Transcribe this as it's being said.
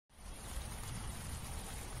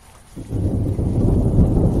سبحان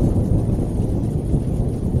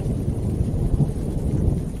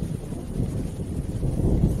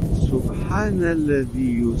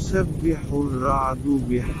الذي يسبح الرعد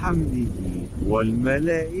بحمده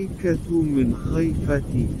والملائكة من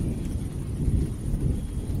خيفته.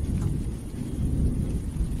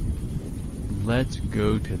 Let's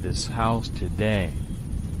go to this house today.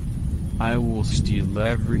 I will steal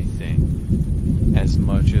everything, as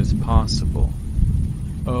much as possible.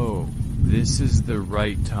 Oh, this is the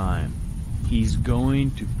right time. He's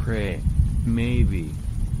going to pray, maybe,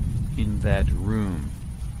 in that room.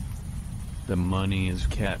 The money is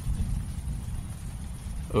kept.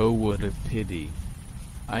 Oh, what a pity.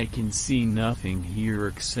 I can see nothing here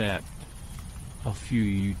except a few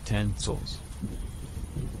utensils.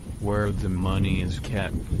 Where the money is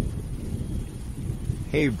kept.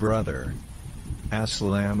 Hey brother.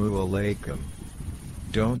 Assalamu alaikum.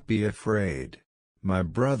 Don't be afraid, my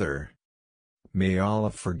brother. May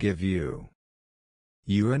Allah forgive you.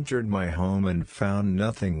 You entered my home and found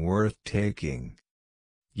nothing worth taking.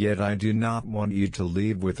 Yet I do not want you to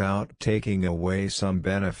leave without taking away some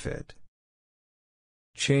benefit.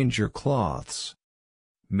 Change your cloths.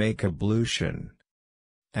 Make ablution.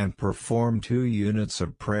 And perform 2 units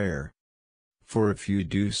of prayer. For if you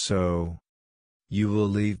do so, you will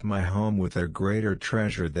leave my home with a greater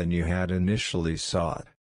treasure than you had initially sought.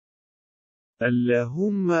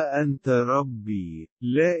 اللهم أنت ربي،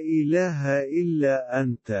 لا إله إلا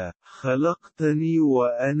أنت، خلقتني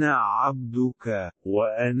وأنا عبدك،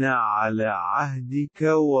 وأنا على عهدك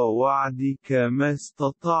ووعدك ما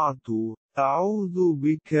استطعت، أعوذ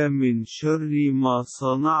بك من شر ما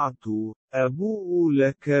صنعت، أبوء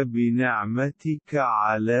لك بنعمتك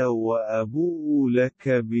علي وأبوء لك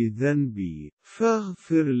بذنبي،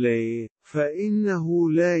 فاغفر لي،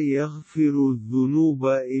 فإنه لا يغفر الذنوب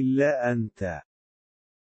إلا أنت.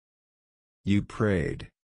 You prayed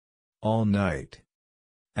all night,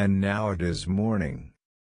 and now it is morning.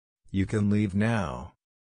 You can leave now,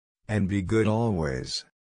 and be good always.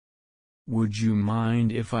 Would you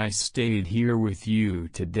mind if I stayed here with you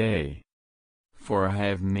today? For I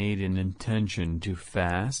have made an intention to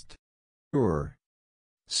fast? Sure.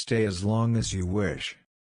 Stay as long as you wish.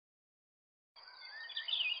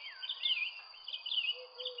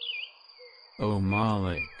 O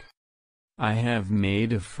Malik, I have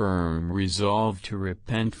made a firm resolve to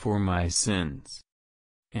repent for my sins,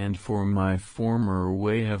 and for my former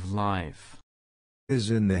way of life.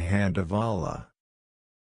 Is in the hand of Allah.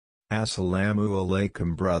 Assalamu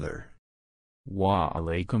alaikum brother. Wa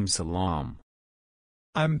alaikum salam.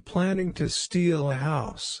 I'm planning to steal a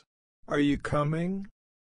house. Are you coming?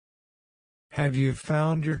 Have you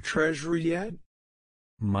found your treasure yet?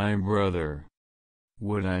 My brother.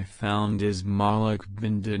 What I found is Malik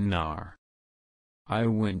bin Dinar. I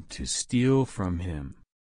went to steal from him.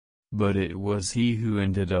 But it was he who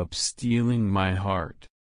ended up stealing my heart.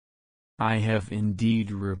 I have indeed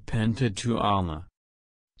repented to Allah.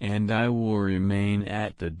 And I will remain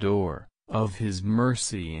at the door of His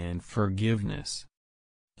mercy and forgiveness,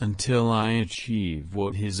 until I achieve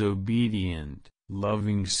what His obedient,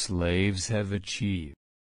 loving slaves have achieved.